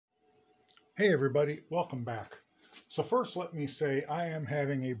Hey everybody, welcome back. So first let me say I am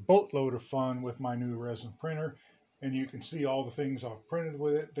having a boatload of fun with my new resin printer, and you can see all the things I've printed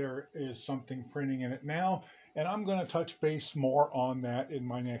with it. There is something printing in it now, and I'm going to touch base more on that in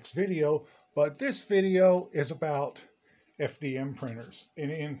my next video, but this video is about FDM printers,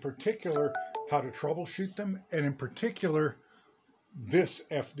 and in particular how to troubleshoot them, and in particular this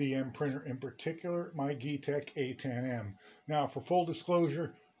FDM printer in particular, my Geeetech A10M. Now, for full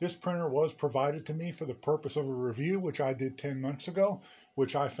disclosure, this printer was provided to me for the purpose of a review, which I did 10 months ago,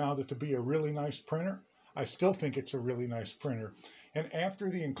 which I found it to be a really nice printer. I still think it's a really nice printer. And after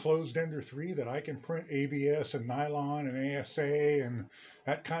the enclosed Ender 3 that I can print ABS and nylon and ASA and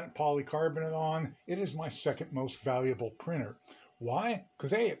that kind of polycarbonate on, it is my second most valuable printer. Why?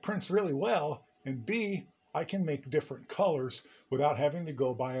 Because A, it prints really well, and B, I can make different colors without having to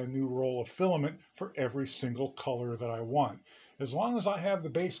go buy a new roll of filament for every single color that I want. As long as I have the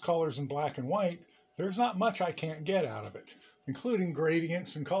base colors in black and white, there's not much I can't get out of it, including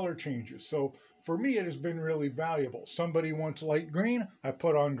gradients and color changes. So for me, it has been really valuable. Somebody wants light green, I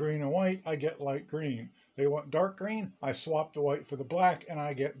put on green and white, I get light green. They want dark green, I swap the white for the black and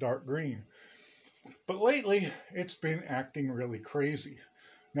I get dark green. But lately, it's been acting really crazy.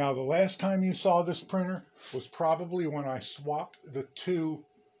 Now, the last time you saw this printer was probably when I swapped the two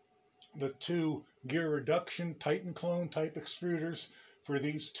gear reduction Titan clone type extruders for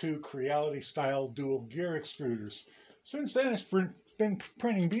these two Creality style dual gear extruders. Since then, it's been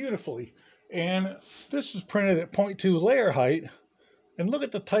printing beautifully. And this is printed at 0.2 layer height. And look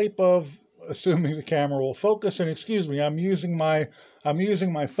at the type of, assuming the camera will focus, and excuse me, I'm using my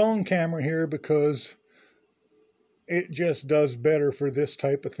phone camera here because it just does better for this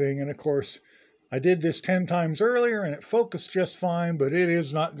type of thing. And of course, I did this 10 times earlier and it focused just fine, but it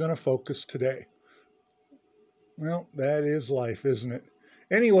is not going to focus today. Well, that is life, isn't it?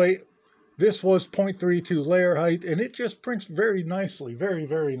 Anyway, this was 0.32 layer height, and it just prints very nicely, very,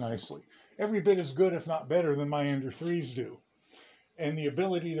 very nicely. Every bit as good, if not better, than my Ender 3s do. And the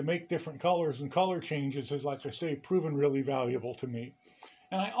ability to make different colors and color changes is, like I say, proven really valuable to me.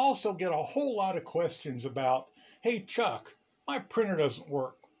 And I also get a whole lot of questions about, hey Chuck, my printer doesn't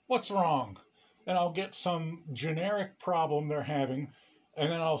work. What's wrong? And I'll get some generic problem they're having, and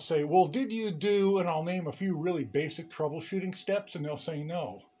then I'll say, well, did you do, and I'll name a few really basic troubleshooting steps, and they'll say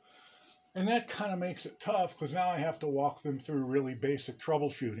no. And that kind of makes it tough because now I have to walk them through really basic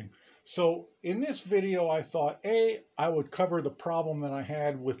troubleshooting. So in this video, I thought, A, I would cover the problem that I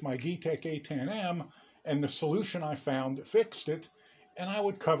had with my Geeetech A10M and the solution I found that fixed it, and I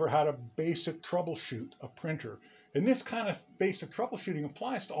would cover how to basic troubleshoot a printer. And this kind of basic troubleshooting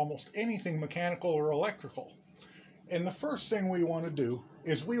applies to almost anything mechanical or electrical. And the first thing we want to do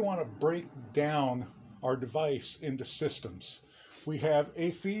is we want to break down our device into systems. We have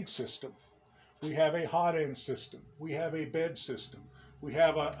a feed system, we have a hot end system, we have a bed system, we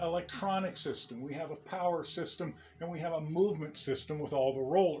have an electronic system, we have a power system, and we have a movement system with all the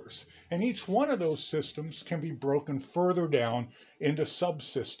rollers. And each one of those systems can be broken further down into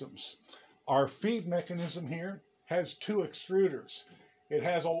subsystems. Our feed mechanism here has two extruders. It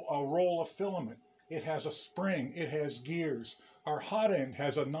has a roll of filament. It has a spring. It has gears. Our hot end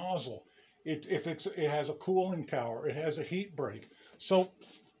has a nozzle. It has a cooling tower. It has a heat break. So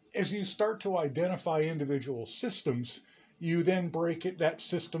as you start to identify individual systems, you then break that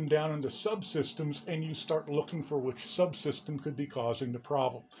system down into subsystems, and you start looking for which subsystem could be causing the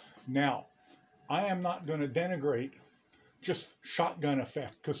problem. Now, I am not going to denigrate just shotgun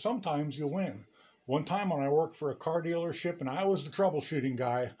effect, because sometimes you win. One time when I worked for a car dealership, and I was the troubleshooting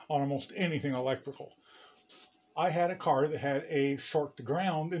guy on almost anything electrical, I had a car that had a short to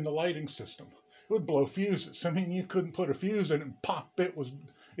ground in the lighting system. It would blow fuses. I mean, you couldn't put a fuse in it and pop, it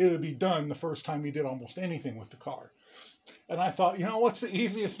would be done the first time you did almost anything with the car. And I thought, you know, what's the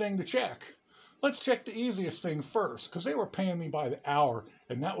easiest thing to check? Let's check the easiest thing first, because they were paying me by the hour,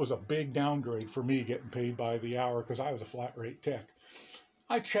 and that was a big downgrade for me, getting paid by the hour, because I was a flat rate tech.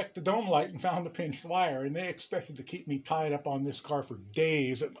 I checked the dome light and found the pinched wire, and they expected to keep me tied up on this car for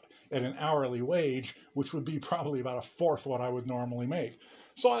days at an hourly wage, which would be probably about a fourth what I would normally make.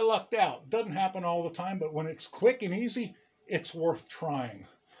 So I lucked out. Doesn't happen all the time, but when it's quick and easy, it's worth trying.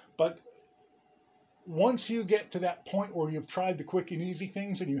 But once you get to that point where you've tried the quick and easy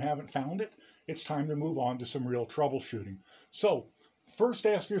things and you haven't found it, it's time to move on to some real troubleshooting. So first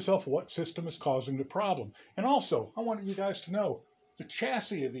ask yourself what system is causing the problem. And also, I want you guys to know, the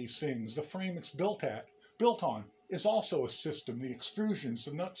chassis of these things, the frame it's built on, is also a system. The extrusions,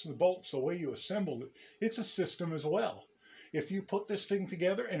 the nuts and the bolts, the way you assembled it, it's a system as well. If you put this thing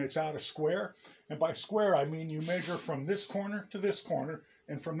together and it's out of square, and by square I mean you measure from this corner to this corner,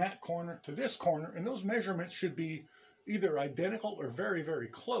 and from that corner to this corner, and those measurements should be either identical or very, very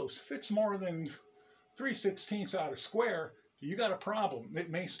close. If it's more than 3/16 out of square, you got a problem.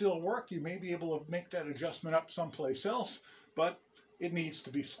 It may still work. You may be able to make that adjustment up someplace else, but it needs to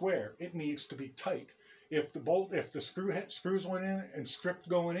be square. It needs to be tight. If the screws went in and stripped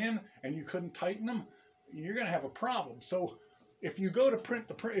going in, and you couldn't tighten them, you're going to have a problem. So if you go to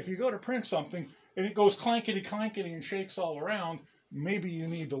print something and it goes clankety clankety and shakes all around, maybe you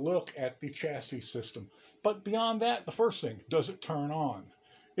need to look at the chassis system. But beyond that, the first thing, does it turn on?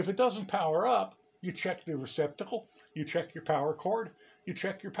 If it doesn't power up, you check the receptacle, you check your power cord, you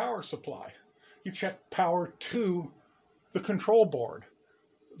check your power supply, you check power to the control board.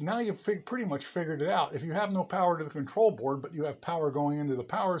 Now you've pretty much figured it out. If you have no power to the control board, but you have power going into the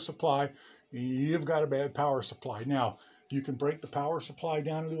power supply, you've got a bad power supply. Now, you can break the power supply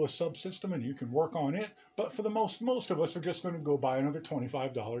down into a subsystem and you can work on it, but for the most of us are just going to go buy another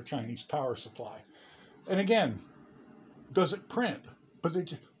 $25 Chinese power supply. And again, does it print?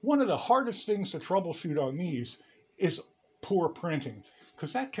 But one of the hardest things to troubleshoot on these is poor printing,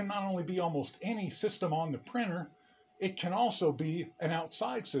 because that can not only be almost any system on the printer, it can also be an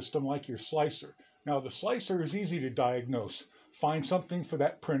outside system like your slicer. Now, the slicer is easy to diagnose. Find something for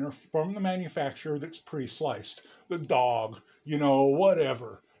that printer from the manufacturer that's pre-sliced. The dog, you know,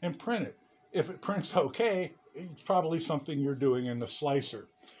 whatever, and print it. If it prints okay, it's probably something you're doing in the slicer.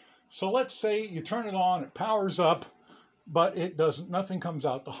 So let's say you turn it on, it powers up, but it doesn't, nothing comes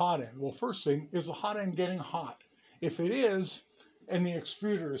out the hot end. Well, first thing, is the hot end getting hot? If it is, and the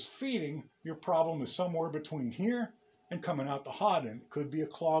extruder is feeding, your problem is somewhere between here and coming out the hot end. It could be a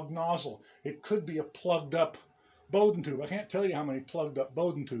clogged nozzle. It could be a plugged up Bowden tube. I can't tell you how many plugged up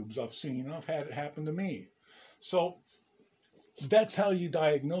Bowden tubes I've seen. I've had it happen to me. So that's how you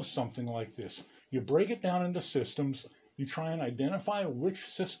diagnose something like this. You break it down into systems. You try and identify which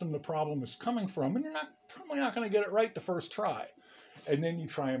system the problem is coming from, and you're probably not going to get it right the first try. And then you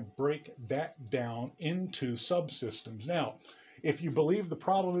try and break that down into subsystems. Now, if you believe the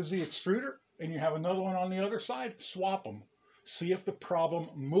problem is the extruder and you have another one on the other side, swap them. See if the problem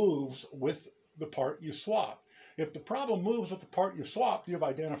moves with the part you swap. If the problem moves with the part you swapped, you've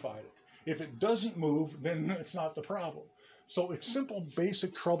identified it. If it doesn't move, then it's not the problem. So it's simple,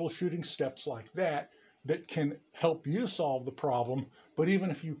 basic troubleshooting steps like that that can help you solve the problem. But even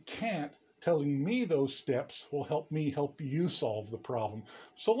if you can't, telling me those steps will help me help you solve the problem.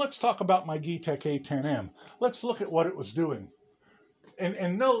 So let's talk about my Geeetech A10M. Let's look at what it was doing.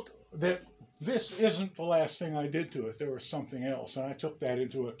 And note that this isn't the last thing I did to it. There was something else, and I took that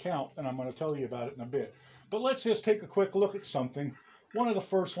into account, and I'm going to tell you about it in a bit. But let's just take a quick look at something. One of the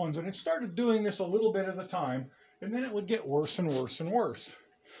first ones, and it started doing this a little bit at a time, and then it would get worse and worse and worse.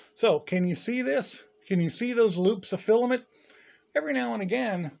 So, can you see this? Can you see those loops of filament? Every now and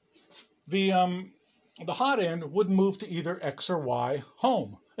again, the hot end would move to either X or Y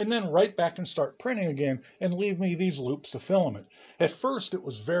home, and then right back and start printing again and leave me these loops of filament. At first, it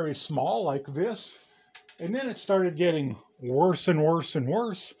was very small like this, and then it started getting worse and worse and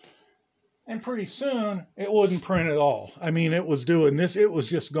worse. And pretty soon, it wouldn't print at all. I mean, it was doing this. It was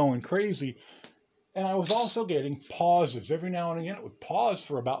just going crazy. And I was also getting pauses. Every now and again, it would pause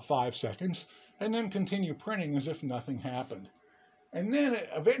for about 5 seconds and then continue printing as if nothing happened. And then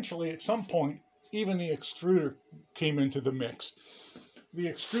eventually, at some point, even the extruder came into the mix. The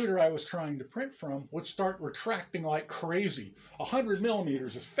extruder I was trying to print from would start retracting like crazy, 100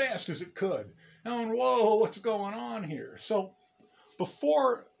 millimeters as fast as it could. And whoa, what's going on here? So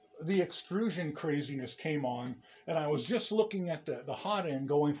before the extrusion craziness came on, and I was just looking at the hot end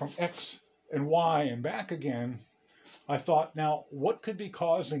going from X and Y and back again, I thought, now, what could be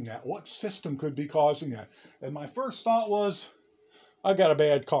causing that? What system could be causing that? And my first thought was, I got a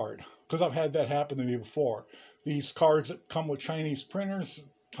bad card, because I've had that happen to me before. These cards that come with Chinese printers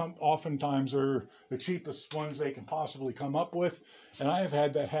oftentimes are the cheapest ones they can possibly come up with, and I have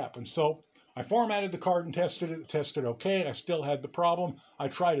had that happen. So I formatted the card and tested it. It tested okay. I still had the problem. I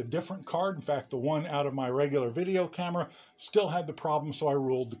tried a different card. In fact, the one out of my regular video camera still had the problem, so I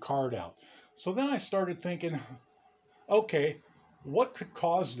ruled the card out. So then I started thinking, okay, what could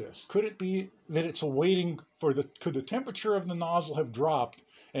cause this? Could it be that it's waiting for could the temperature of the nozzle have dropped,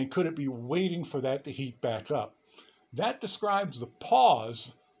 and could it be waiting for that to heat back up? That describes the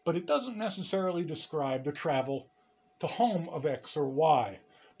pause, but it doesn't necessarily describe the travel to home of X or Y.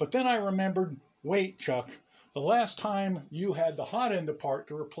 But then I remembered, wait, Chuck, the last time you had the hot end apart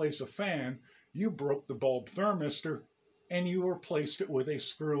to replace a fan, you broke the bulb thermistor and you replaced it with a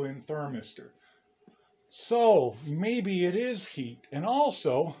screw-in thermistor. So maybe it is heat. And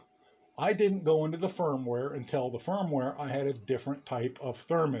also, I didn't go into the firmware and tell the firmware I had a different type of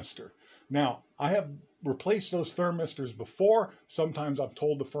thermistor. Now, I have replaced those thermistors before. Sometimes I've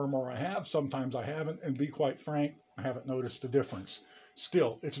told the firmware I have, sometimes I haven't, and be quite frank, I haven't noticed a difference.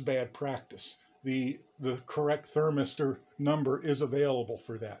 Still, it's bad practice. The correct thermistor number is available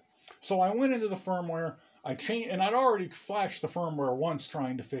for that. So I went into the firmware, I changed, and I'd already flashed the firmware once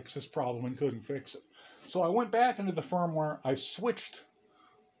trying to fix this problem and couldn't fix it. So I went back into the firmware, I switched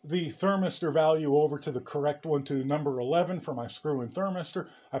the thermistor value over to the correct one, to number 11 for my screw-in thermistor.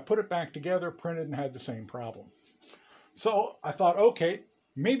 I put it back together, printed, and had the same problem. So I thought, okay,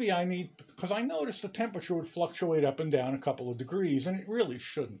 maybe I need, because I noticed the temperature would fluctuate up and down a couple of degrees, and it really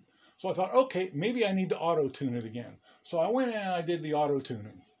shouldn't. So I thought, okay, maybe I need to auto-tune it again. So I went in and I did the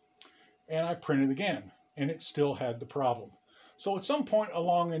auto-tuning, and I printed again, and it still had the problem. So at some point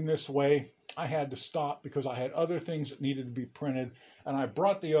along in this way, I had to stop because I had other things that needed to be printed, and I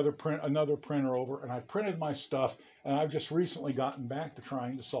brought the another printer over, and I printed my stuff, and I've just recently gotten back to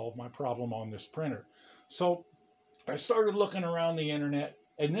trying to solve my problem on this printer. So I started looking around the internet,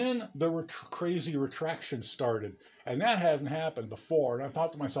 and then the crazy retractions started, and that hadn't happened before, and I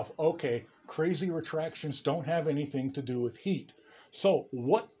thought to myself, okay, crazy retractions don't have anything to do with heat. So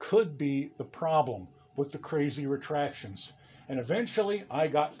what could be the problem with the crazy retractions? And eventually I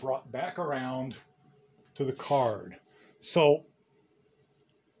got brought back around to the card. So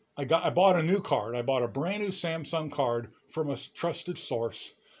I bought a new card. I bought a brand new Samsung card from a trusted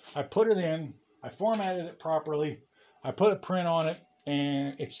source. I put it in, I formatted it properly, I put a print on it,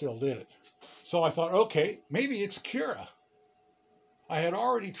 and it still did it. So I thought, okay, maybe it's Cura. I had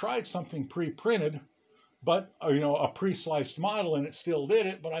already tried something pre-printed, but, you know, a pre-sliced model, and it still did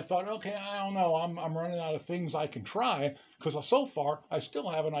it. But I thought, okay, I don't know, I'm running out of things I can try, because so far I still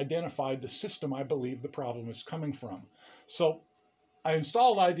haven't identified the system I believe the problem is coming from. So I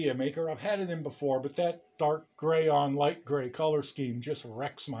installed Idea Maker. I've had it in before, but that dark gray on light gray color scheme just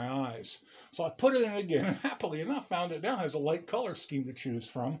wrecks my eyes. So I put it in again, and happily enough found it now has a light color scheme to choose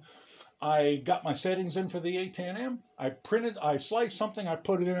from. I got my settings in for the A10M. I sliced something, I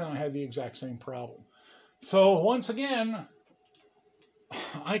put it in, and I had the exact same problem. So once again,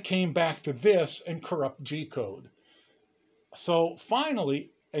 I came back to this and corrupt G-code. So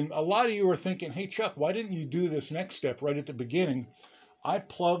finally, and a lot of you are thinking, hey Chuck, why didn't you do this next step right at the beginning? I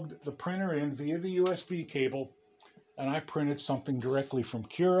plugged the printer in via the USB cable, and I printed something directly from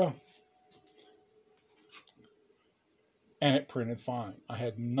Cura, and it printed fine. I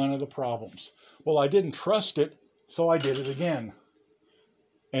had none of the problems. Well, I didn't trust it, so I did it again.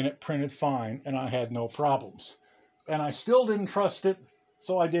 And it printed fine, and I had no problems. And I still didn't trust it,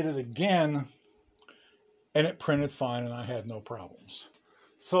 so I did it again, and it printed fine, and I had no problems.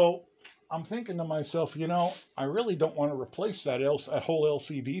 So I'm thinking to myself, you know, I really don't want to replace that whole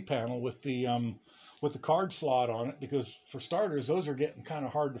LCD panel with the card slot on it, because for starters, those are getting kind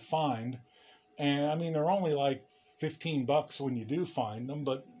of hard to find. And I mean, they're only like 15 bucks when you do find them,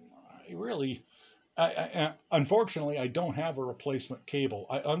 but I really... unfortunately, I don't have a replacement cable.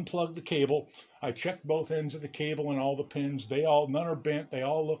 I unplugged the cable. I checked both ends of the cable and all the pins. None are bent. They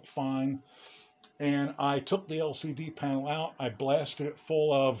all look fine. And I took the LCD panel out. I blasted it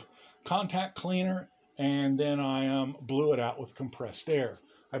full of contact cleaner, and then I blew it out with compressed air.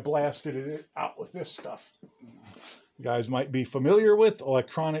 I blasted it out with this stuff. You guys might be familiar with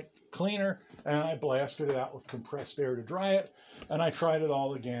electronic cleaner, and I blasted it out with compressed air to dry it, and I tried it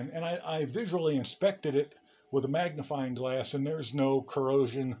all again, and I visually inspected it with a magnifying glass, and there's no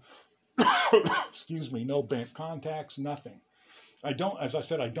corrosion, excuse me, no bent contacts, nothing. As I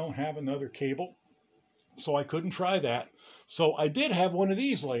said, I don't have another cable, so I couldn't try that. So I did have one of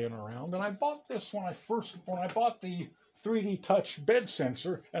these laying around, and I bought this when I bought the 3D Touch bed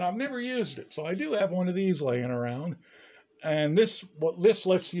sensor, and I've never used it. So I do have one of these laying around. And what this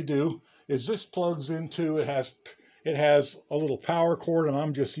lets you do is this plugs into, it has a little power cord, and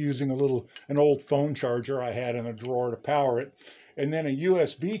I'm just using an old phone charger I had in a drawer to power it, and then a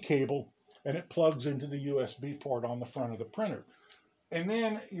USB cable, and it plugs into the USB port on the front of the printer. And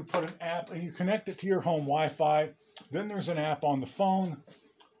then you put an app, and you connect it to your home Wi-Fi. Then there's an app on the phone.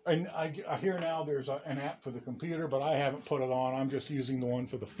 And I hear now there's an app for the computer, but I haven't put it on. I'm just using the one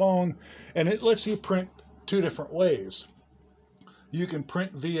for the phone. And it lets you print two different ways. You can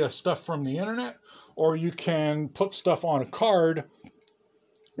print via stuff from the internet, or you can put stuff on a card,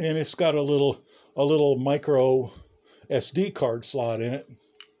 and it's got a little micro SD card slot in it.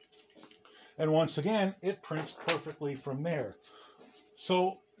 And once again, it prints perfectly from there.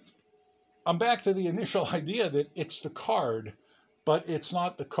 So I'm back to the initial idea that it's the card, but it's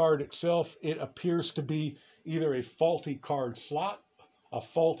not the card itself. It appears to be either a faulty card slot, a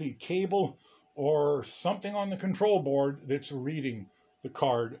faulty cable or something on the control board that's reading the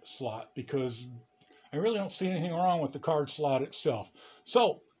card slot, because I really don't see anything wrong with the card slot itself.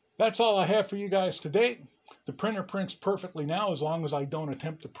 So that's all I have for you guys today. The printer prints perfectly now, as long as I don't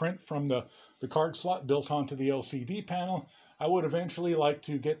attempt to print from the card slot built onto the LCD panel. I would eventually like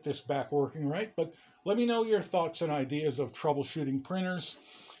to get this back working right, but let me know your thoughts and ideas of troubleshooting printers,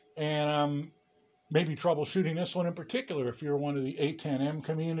 and maybe troubleshooting this one in particular if you're one of the A10M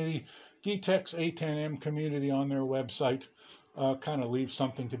community. Geeetech's A10M community on their website kind of leaves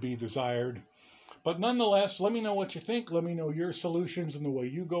something to be desired. But nonetheless, let me know what you think. Let me know your solutions and the way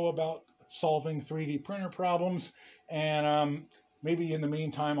you go about solving 3D printer problems. And maybe in the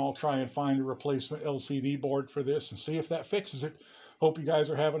meantime, I'll try and find a replacement LCD board for this and see if that fixes it. Hope you guys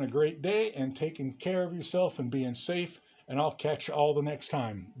are having a great day and taking care of yourself and being safe. And I'll catch you all the next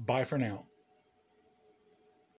time. Bye for now.